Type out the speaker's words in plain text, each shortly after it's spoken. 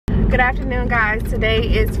Good afternoon, guys. Today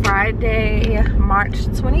is Friday, March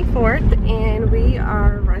 24th, and we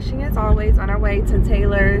are rushing as always on our way to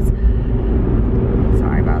Taylor's.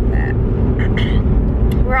 Sorry about that.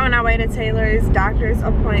 We're on our way to Taylor's doctor's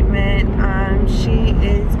appointment. She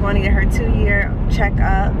is going to get her 2-year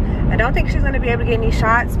checkup. I don't think she's going to be able to get any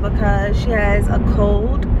shots because she has a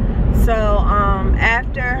cold. So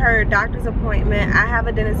after her doctor's appointment, I have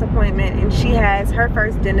a dentist appointment and she has her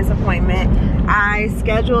first dentist appointment. I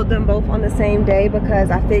scheduled them both on the same day because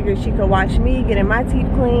I figured she could watch me getting my teeth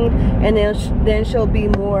cleaned, and then she'll be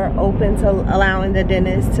more open to allowing the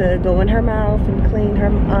dentist to go in her mouth and clean her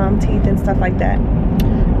teeth and stuff like that.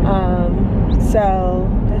 So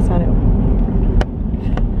that's not it.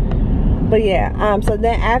 But yeah, so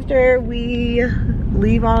then after we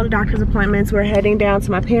leave all the doctor's appointments, we're heading down to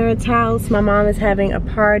my parents' house. My mom is having a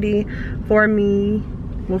party for me,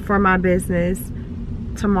 well, for my business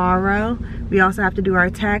tomorrow. We also have to do our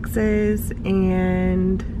taxes,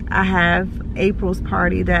 and I have April's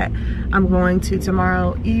party that I'm going to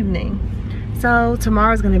tomorrow evening. So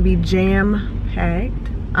tomorrow's gonna be jam-packed.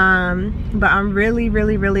 But I'm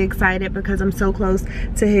really excited because I'm so close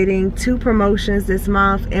to hitting 2 promotions this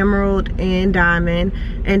month, Emerald and Diamond.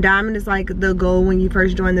 And Diamond is like the goal when you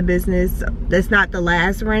first join the business. It's not the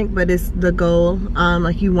last rank, but it's the goal.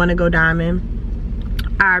 Like you want to go Diamond.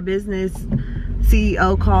 Our business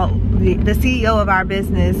CEO the CEO of our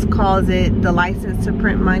business calls it the license to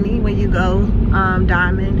print money when you go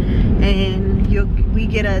Diamond, and we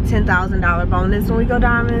get a $10,000 bonus when we go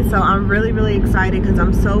Diamond. So I'm really excited because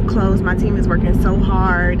I'm so close. My team is working so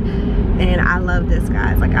hard and I love this,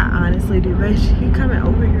 guys. Like, I honestly do. But he coming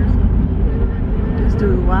over here. This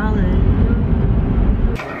dude wildin'.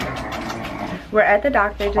 We're at the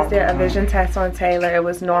doctor. Just did a vision test on Taylor. It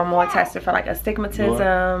was normal. It tested for like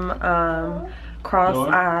astigmatism, cross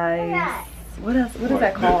eyes. What else? What is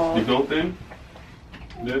that called? The goat thing?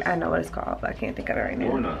 This? I know what it's called, but I can't think of it right now.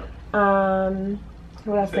 Or not.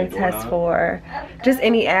 What else they test for? Just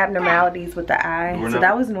any abnormalities with the eye. So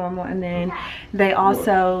that was normal. And then they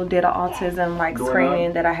also did an autism like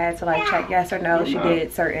screening that I had to like check yes or no. She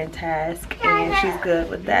did certain tasks and she's good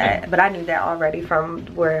with that. But I knew that already from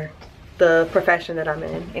where the profession that I'm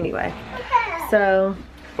in anyway. So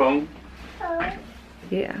phone?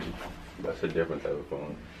 Yeah. That's a different type of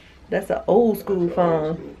phone. That's an old school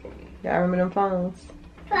phone. Y'all remember them phones?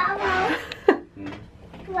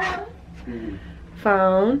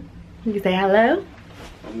 Phone. You can say hello.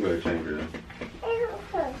 I'm gonna change it.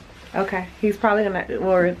 Okay. He's probably gonna,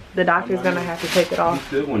 or the doctor's gonna have to take it off. I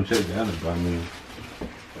still want to check down it, but I mean,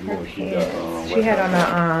 she had on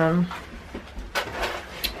a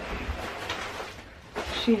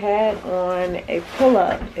she had on a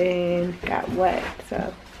pull-up and got wet.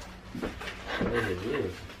 So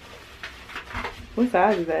what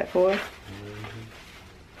size is that for?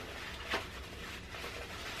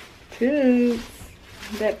 Tubes.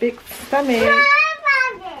 That big stomach.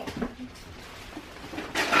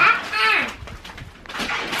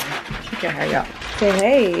 Look at her, y'all. Say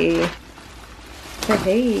hey. Say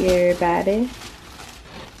hey, everybody.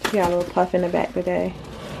 She got a little puff in the back today.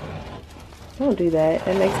 Don't do that.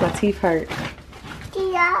 That makes my teeth hurt.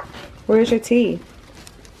 Yeah. Where's your teeth?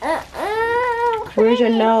 Where's your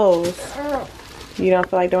nose? You don't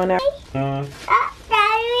feel like doing that?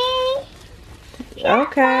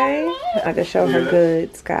 Okay. I can show her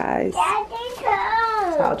goods, guys. So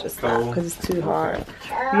I'll just stop because it's too hard.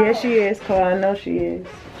 Yeah, she is cold. I know she is.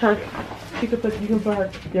 Huh? You can put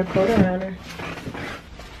your coat around her.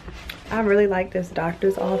 I really like this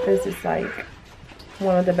doctor's office. It's like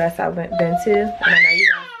one of the best I've been to. And I know you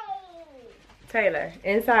guys. Taylor,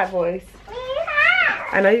 inside voice.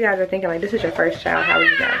 I know you guys are thinking like, this is your first child. How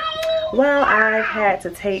was it going? Well, I've had to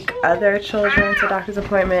take other children to doctor's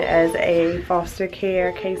appointment as a foster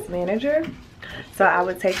care case manager. So I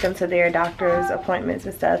would take them to their doctor's appointments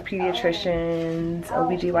and stuff, pediatricians,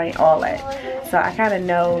 OBGYN, all that. So I kind of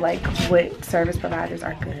know like what service providers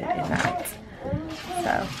are good and not.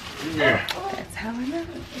 So that's how I know.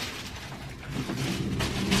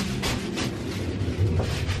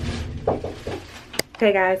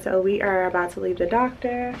 Okay guys, so we are about to leave the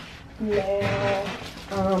doctor. Now,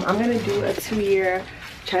 I'm gonna do a 2-year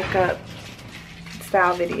checkup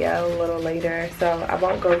style video a little later, so I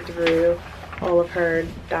won't go through all of her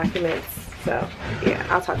documents. So yeah,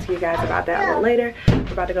 I'll talk to you guys about that a little later.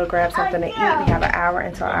 We're about to go grab something to eat. We have an hour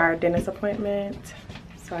until our dentist appointment,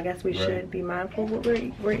 so I guess we should be mindful of what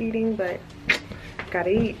we're eating, but gotta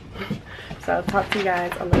eat. So I'll talk to you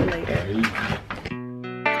guys a little later.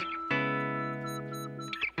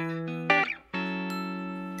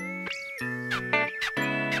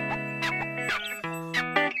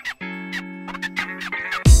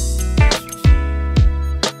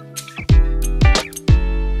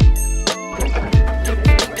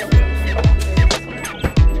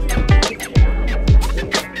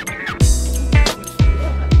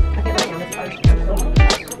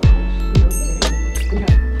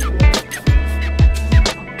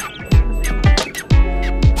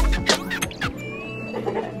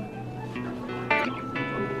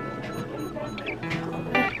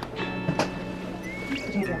 You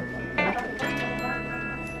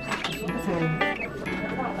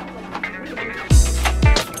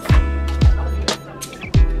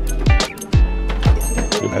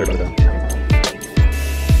better go down.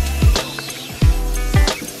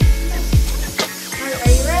 Are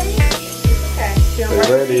you ready? Okay. Stay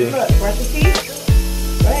ready. Look, brush your teeth.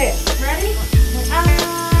 Go ahead. Ready?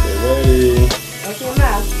 Stay ready. Open your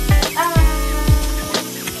mouth.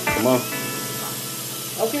 Come on.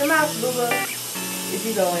 Open your mouth, boo-boo. If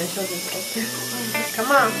you go in, she'll just open.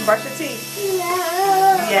 Come on, brush your teeth.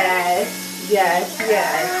 Yes, yes,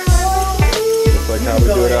 yes. Just like how we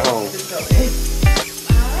do it at home. Just go in.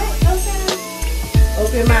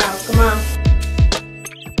 Open your mouth, come on.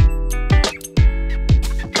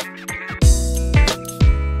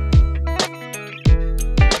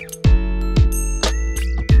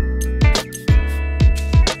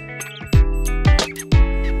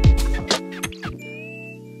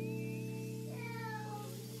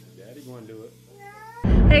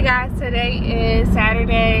 Hey guys, today is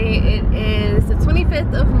Saturday. It is the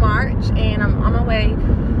 25th of March and I'm on my way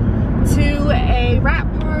to a wrap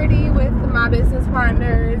party with my business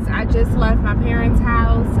partners. I just left my parents'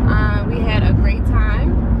 house. We had a great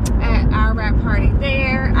time at our wrap party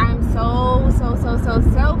there. I'm so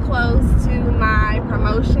close to my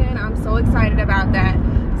promotion. I'm so excited about that.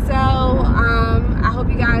 So I hope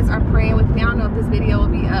you guys are praying with me. I don't know if this video will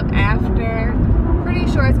be up after. Pretty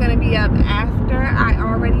sure it's going to be up after I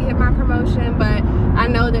already hit my promotion, but I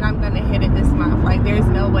know that I'm going to hit it this month. Like, there's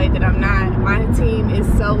no way that I'm not. My team is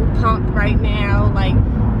so pumped right now. Like,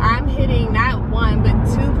 I'm hitting not one but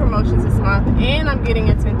 2 promotions this month, and I'm getting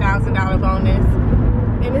a $10,000 bonus,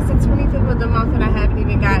 and it's the 25th of the month and I haven't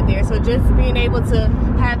even got there. So just being able to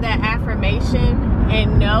have that affirmation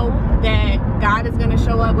and know that God is going to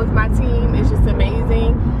show up with my team is just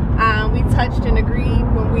amazing. We touched and agreed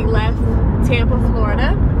when we left Tampa,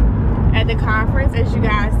 Florida at the conference, as you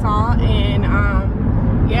guys saw, and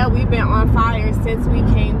yeah, we've been on fire since we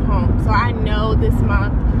came home. So I know this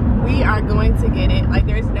month we are going to get it. Like,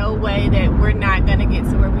 there's no way that we're not going to get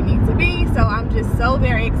to where we need to be. So I'm just so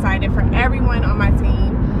very excited for everyone on my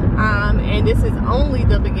team, and this is only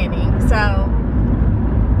the beginning. So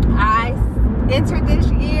I entered this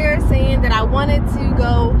year saying that I wanted to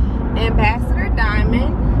go Ambassador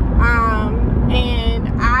Diamond, and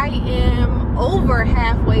I am over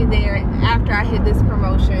halfway there after I hit this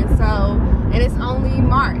promotion. So, and it's only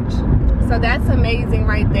March, so that's amazing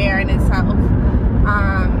right there in itself.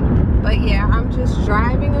 But yeah, I'm just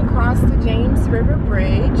driving across the James River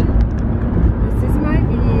Bridge. This is my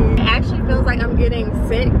view. It actually feels like I'm getting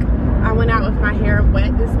sick. I went out with my hair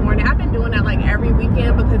wet this morning. I've been doing that like every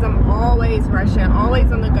weekend because I'm always rushing,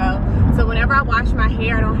 always on the go. So whenever I wash my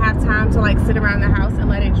hair, I don't have time to like sit around the house and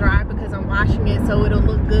let it dry because I'm washing it so it'll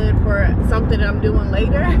look good for something that I'm doing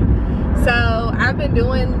later. So I've been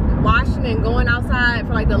doing washing and going outside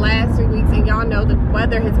for like the last 3 weeks, and y'all know the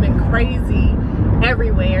weather has been crazy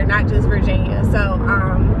everywhere, not just Virginia. So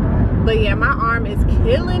but yeah, my arm is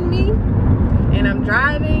killing me and I'm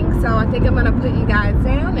driving, so I think I'm gonna put you guys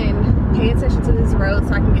down and pay attention to this road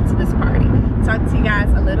so I can get to this party. Talk to you guys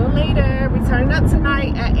a little later. We turn up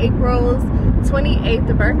tonight at April's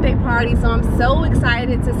 28th birthday party, so I'm so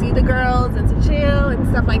excited to see the girls and to chill and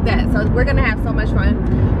stuff like that. So we're gonna have so much fun,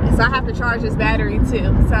 and so I have to charge this battery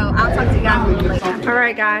too. So I'll talk to you guys a little later. All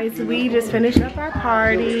right guys, we just finished up our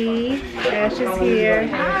party. Ash is here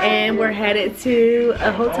and we're headed to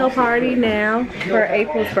a hotel party now for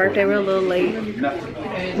April's birthday. We're a little late.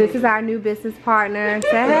 This is our new business partner.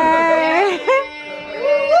 Say hey.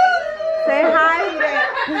 Say hi.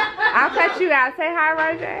 I'll cut you out. Say hi,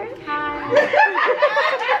 Roger. Hi.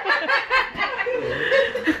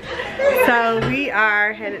 So we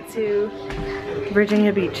are headed to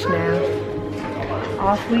Virginia Beach now.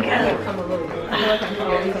 Off weekend.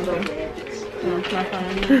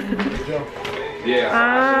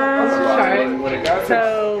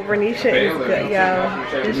 So Renisha is good,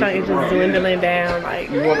 yo. This one is just dwindling down. Like,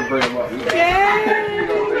 yeah.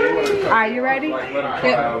 Are you ready?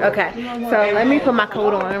 Yep. Okay. So let me put my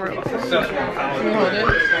coat on real quick. Ooh,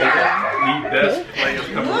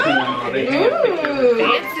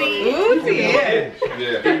 fancy. Ooh, yeah.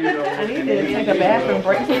 I need to take a bathroom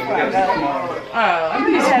break before I go. Oh,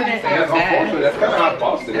 I'm just having that's kind of how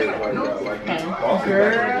Boston is right now. Like,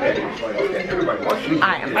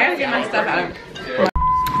 I gotta get my stuff out.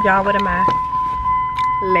 Y'all, what am I?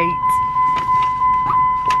 Late.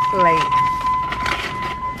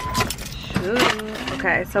 Shoot.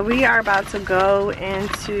 Okay, so we are about to go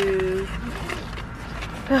into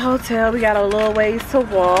the hotel. We got a little ways to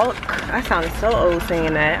walk. I sounded so old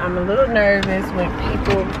saying that. I'm a little nervous when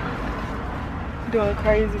people doing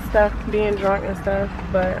crazy stuff, being drunk and stuff.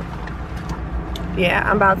 But yeah,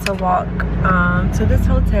 I'm about to walk to this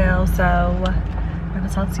hotel, so I'm gonna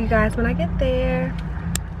talk to you guys when I get there.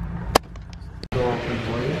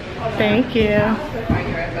 Thank you.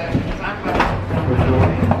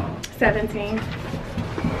 17.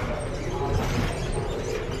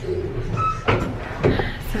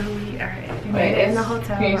 So we made it in the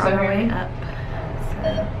hotel. We're on our way up.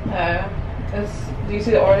 So. Do you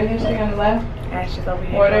see the order history on the left? Ashley's over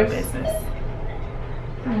here Orders. for business.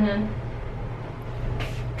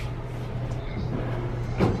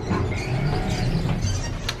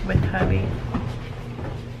 With hubby.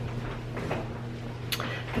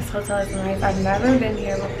 This hotel is nice. I've never been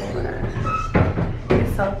here before.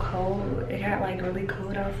 It's so cold. It got like really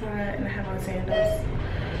cold outside and I have on sandals.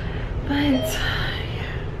 But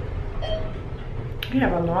yeah. We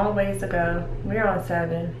have a long ways to go. We're on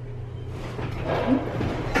 7.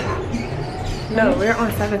 No, we're on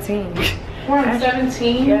 17. We're on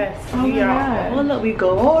 17? Yes. Oh we my are. God. Oh look, we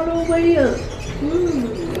go all the way up. Did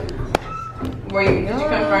you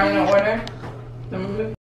confirm the order?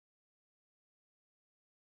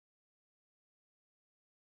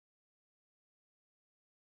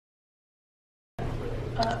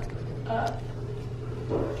 Up.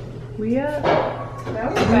 We up.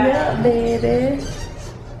 That was We bad. up, baby.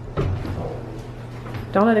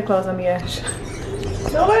 Don't let it close on me, Ash.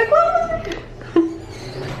 Don't let it close on me.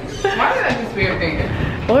 Why did I just be a finger?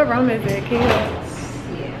 What room is it, King?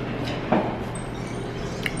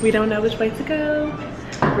 We don't know which way to go.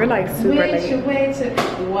 We're like super late. Which way to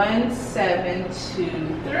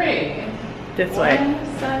 1723? This way.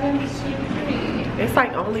 1723. It's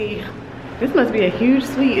like only, this must be a huge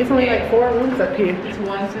suite. It's only like 4 rooms up here. It's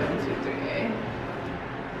 1723.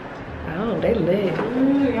 Oh, they lit.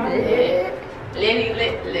 Ooh, y'all lit. Liddy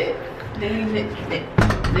lit lit. Liddy lit lit.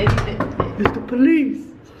 Liddy lit lit. It's the police.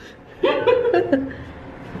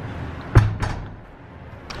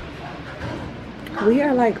 We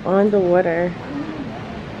are like on the water.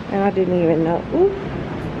 And I didn't even know. Ooh.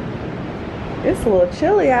 It's a little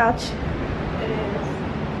chilly out. It is.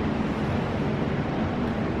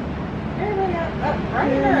 Everybody up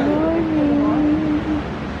right here.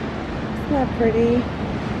 Isn't that pretty?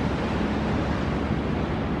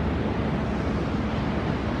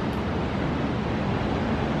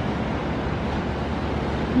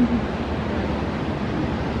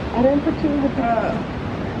 I didn't put you with her.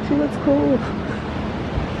 She looks cool.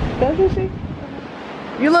 Doesn't she?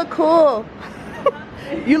 You look cool.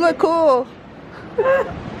 You look cool. You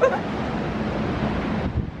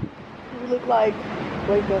look like,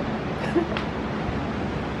 wake up.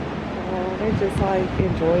 They're just like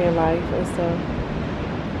enjoying life and stuff.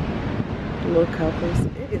 Little couples.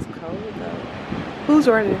 It is cold though. Who's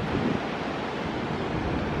running?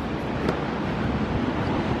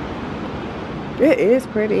 It is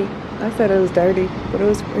pretty. I said it was dirty, but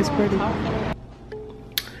it's pretty.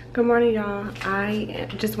 Good morning, y'all. I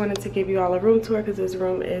just wanted to give you all a room tour because this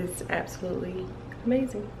room is absolutely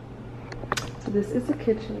amazing. So this is the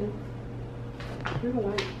kitchen. There's a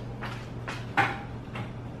light.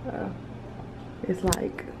 It's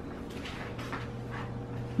like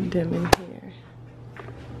dim in here.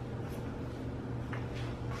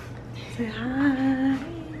 Say hi.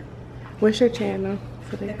 What's your channel?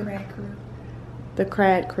 The Crad Crew. The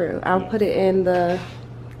Crad Crew. I'll put it in the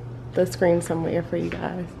screen somewhere for you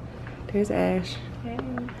guys. There's Ash. Hey.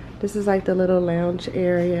 This is like the little lounge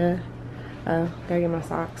area. Gotta get my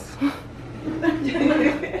socks.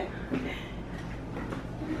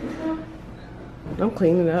 I'm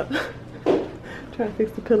cleaning up. Trying to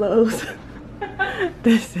fix the pillows.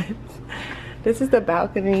 This is the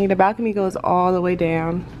balcony. The balcony goes all the way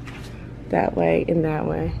down. That way and that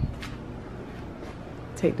way.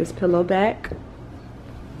 Take this pillow back.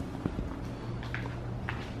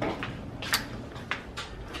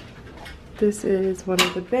 This is one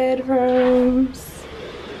of the bedrooms.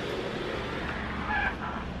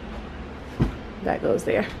 That goes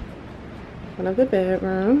there. One of the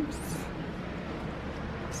bedrooms.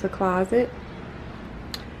 It's a closet.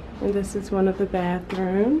 And this is one of the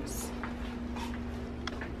bathrooms.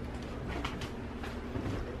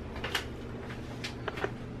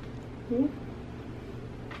 And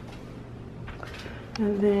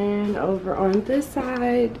then over on this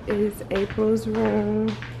side is April's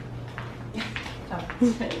room.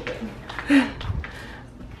 This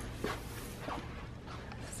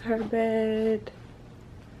is her bed.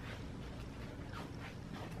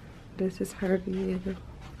 This is her view.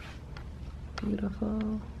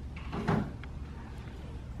 Beautiful.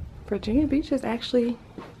 Virginia Beach is actually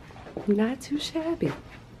not too shabby.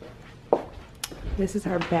 This is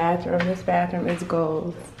her bathroom. This bathroom is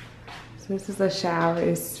gold. So this is a shower.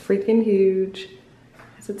 It's freaking huge.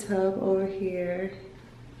 There's a tub over here.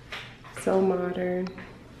 So modern.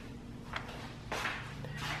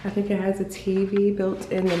 I think it has a TV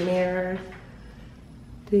built in the mirror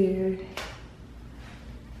there.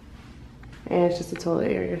 And it's just a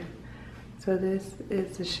toilet area. So this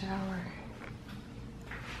is the shower.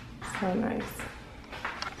 So nice.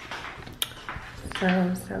 So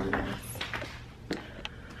nice.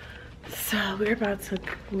 So we're about to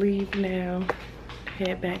leave now.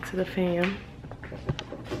 Head back to the fam.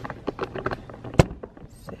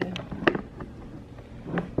 So.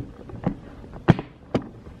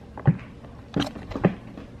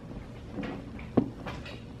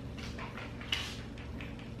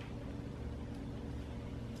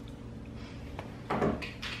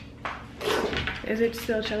 Is it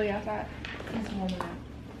still chilly outside? It's warm out.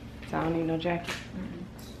 So I don't need no jacket.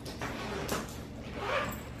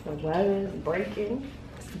 The weather's breaking.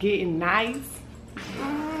 It's getting nice.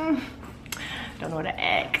 Don't know how to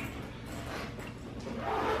act.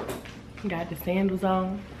 Got the sandals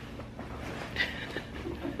on.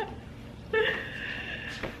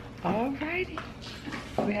 Alrighty.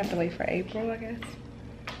 We have to wait for April, I guess.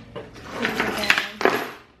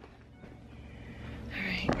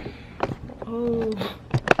 Alright. Oh.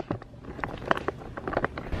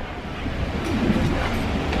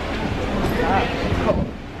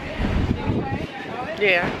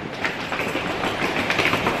 Yeah.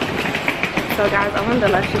 So guys, I wanted to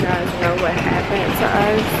let you guys know what happened to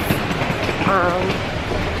us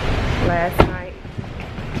last night.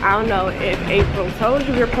 I don't know if April told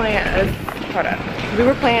you we were playing a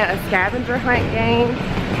scavenger hunt game,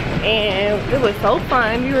 and it was so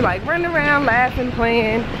fun. We were like running around, laughing,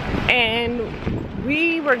 playing, and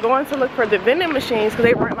we were going to look for the vending machines because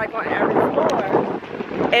they weren't like on every floor.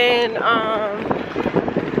 And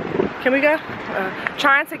can we go?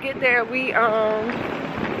 Trying to get there, we asked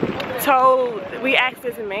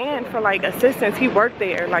this man for like assistance. He worked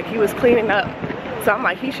there, like he was cleaning up. So I'm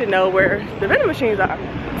like, he should know where the vending machines are.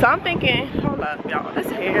 So I'm thinking, hold up, y'all, this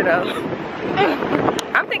hair though.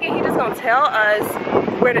 I'm thinking he just gonna tell us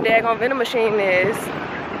where the daggone vending machine is.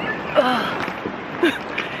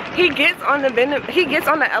 He gets on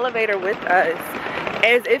the elevator with us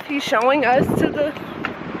as if he's showing us to the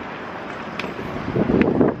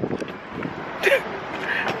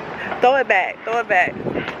throw it back.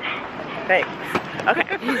 Thanks. Okay.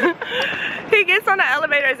 He gets on the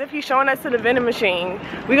elevator as if he's showing us to the vending machine.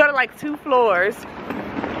 We go to like 2 floors.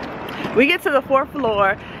 We get to the 4th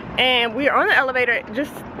floor and we're on the elevator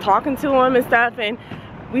just talking to him and stuff, and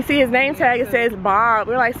we see his name tag. It says Bob.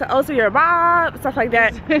 We're like, so you're Bob? Stuff like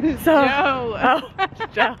that. So, Joe. Oh,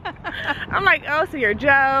 Joe. I'm like, oh, so you're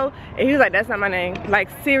Joe? And he was like, that's not my name. Like,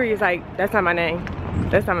 serious, like, that's not my name.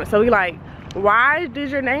 That's not my, so we like, why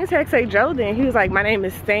did your name tag say Joe then? He was like, my name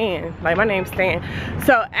is Stan. Like, my name's Stan.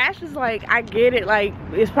 So Ash was like, I get it. Like,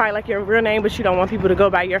 it's probably like your real name, but you don't want people to go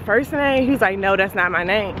by your first name. He was like, no, that's not my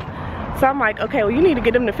name. So I'm like, okay, well, you need to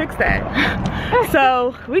get him to fix that.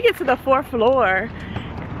 So we get to the 4th floor,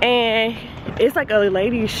 and it's like a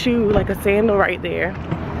lady's shoe, like a sandal right there.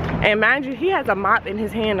 And mind you, he has a mop in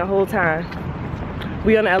his hand the whole time.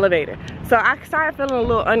 We on the elevator. So I started feeling a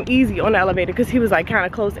little uneasy on the elevator because he was like kind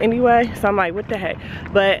of close anyway. So I'm like, what the heck?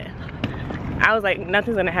 But I was like,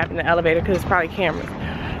 nothing's gonna happen in the elevator because it's probably cameras.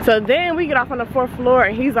 So then we get off on the 4th floor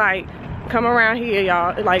and he's like, come around here,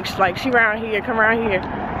 y'all. Like she around here, come around here.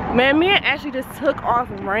 Man, me and Ashley just took off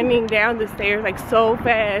running down the stairs like so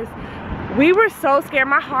fast. We were so scared.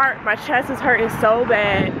 My chest is hurting so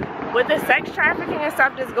bad. With the sex trafficking and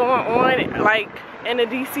stuff that's going on, like in the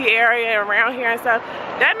DC area and around here and stuff,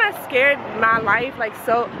 that must scared my life. Like,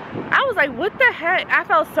 so I was like, what the heck? I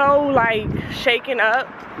felt so like shaken up.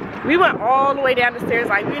 We went all the way down the stairs.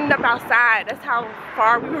 Like, we ended up outside. That's how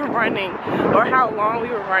far we were running, or how long we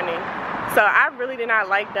were running. So I really did not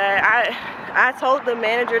like that. I told the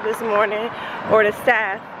manager this morning, or the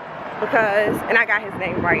staff, because, and I got his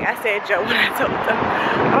name right. I said Joe when I told them.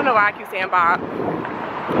 I don't know why I keep saying Bob.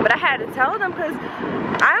 But I had to tell them because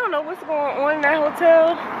I don't know what's going on in that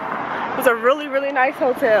hotel. It was a really, really nice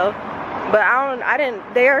hotel. But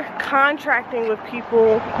they're contracting with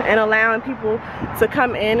people and allowing people to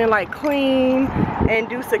come in and like clean and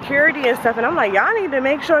do security and stuff. And I'm like, y'all need to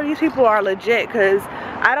make sure these people are legit, because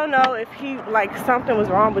I don't know if he, like, something was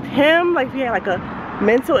wrong with him. Like, if he had like a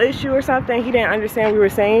mental issue or something. He didn't understand what we were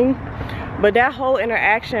saying. But that whole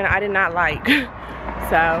interaction I did not like.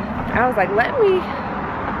 So I was like,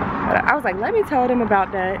 let me tell them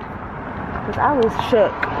about that, because I was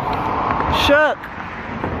shook.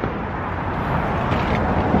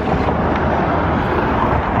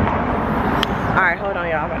 Alright, hold on,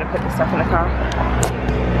 y'all. I'm gonna put this stuff in the car.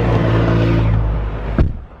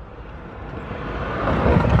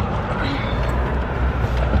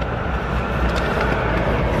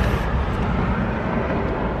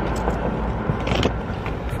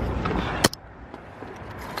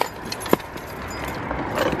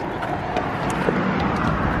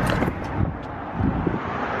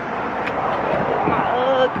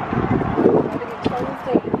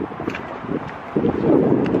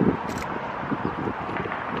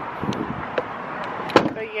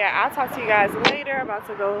 Yeah, I'll talk to you guys later. I'm about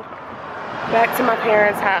to go back to my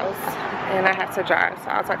parents' house and I have to drive, so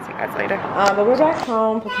I'll talk to you guys later. But we're back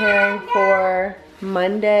home preparing for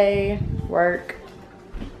Monday work.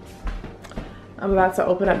 I'm about to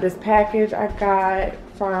open up this package I got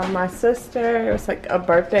from my sister. It was like a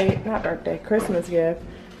Christmas gift,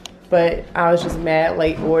 but I was just mad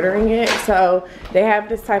late ordering it. So they have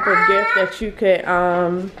this type of gift that you could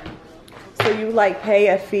so you like pay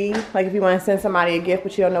a fee, like if you want to send somebody a gift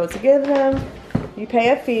but you don't know what to give them, you pay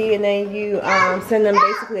a fee and then you send them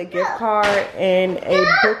basically a gift card and a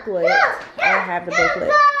booklet. I don't have the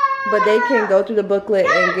booklet, but they can go through the booklet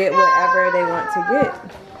and get whatever they want to get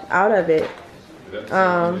out of it.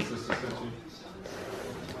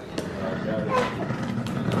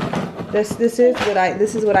 This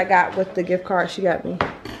is what I got with the gift card she got me.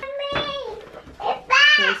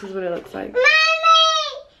 So this is what it looks like.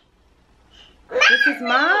 This is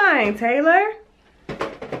mine, Taylor.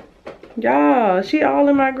 Y'all, she all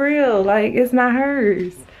in my grill. Like, it's not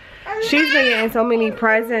hers. She's been getting so many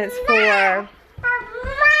presents for...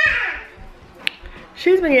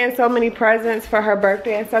 She's been getting so many presents for her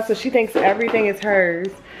birthday and stuff, so she thinks everything is hers.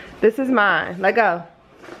 This is mine. Let go.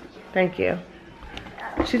 Thank you.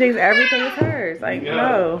 She thinks everything is hers. Like,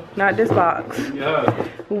 no, not this box.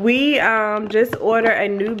 We just ordered a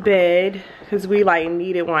new bed because we like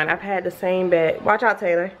needed one. I've had the same bed. Watch out,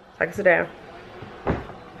 Taylor. I can sit down.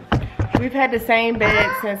 We've had the same bed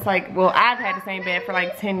since like, well, I've had the same bed for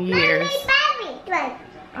like 10 years.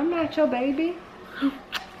 I'm not your baby.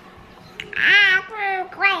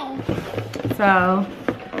 So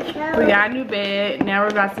we got a new bed. Now we're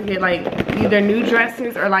about to get like either new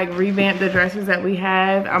dressers or like revamp the dressers that we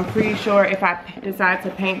have. I'm pretty sure if I decide to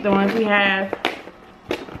paint the ones we have,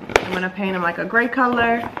 I'm gonna paint them like a gray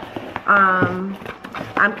color. I'm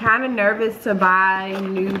kind of nervous to buy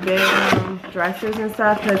new bedroom dressers and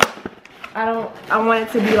stuff because I want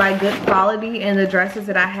it to be like good quality, and the dressers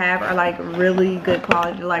that I have are like really good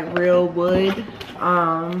quality, like real wood.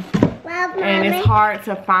 And it's hard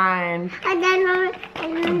to find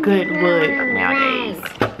good wood nowadays,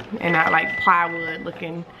 and not like plywood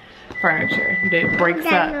looking furniture that breaks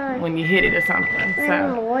up when you hit it or something.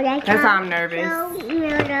 So that's why I'm nervous.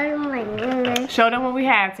 Show them what we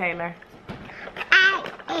have, Taylor.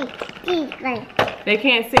 They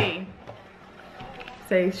can't see.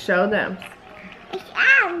 Say, show them.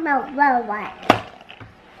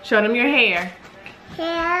 Show them your hair.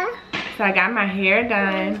 So I got my hair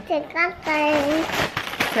done.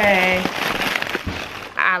 Say,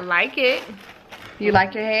 I like it. You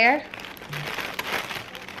like your hair?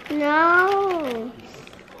 No.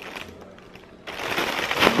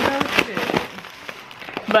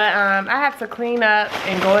 But I have to clean up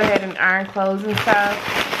and go ahead and iron clothes and stuff.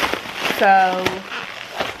 So,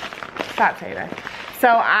 stop, Taylor. So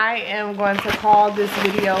I am going to call this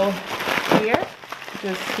video here.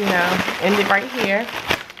 Just, you know, end it right here.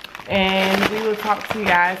 And we will talk to you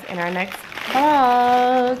guys in our next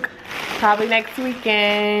vlog. Probably next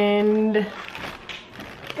weekend.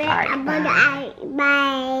 Alright,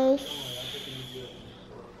 Bye.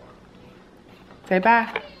 Say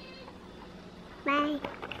bye. Bye.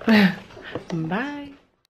 Bye.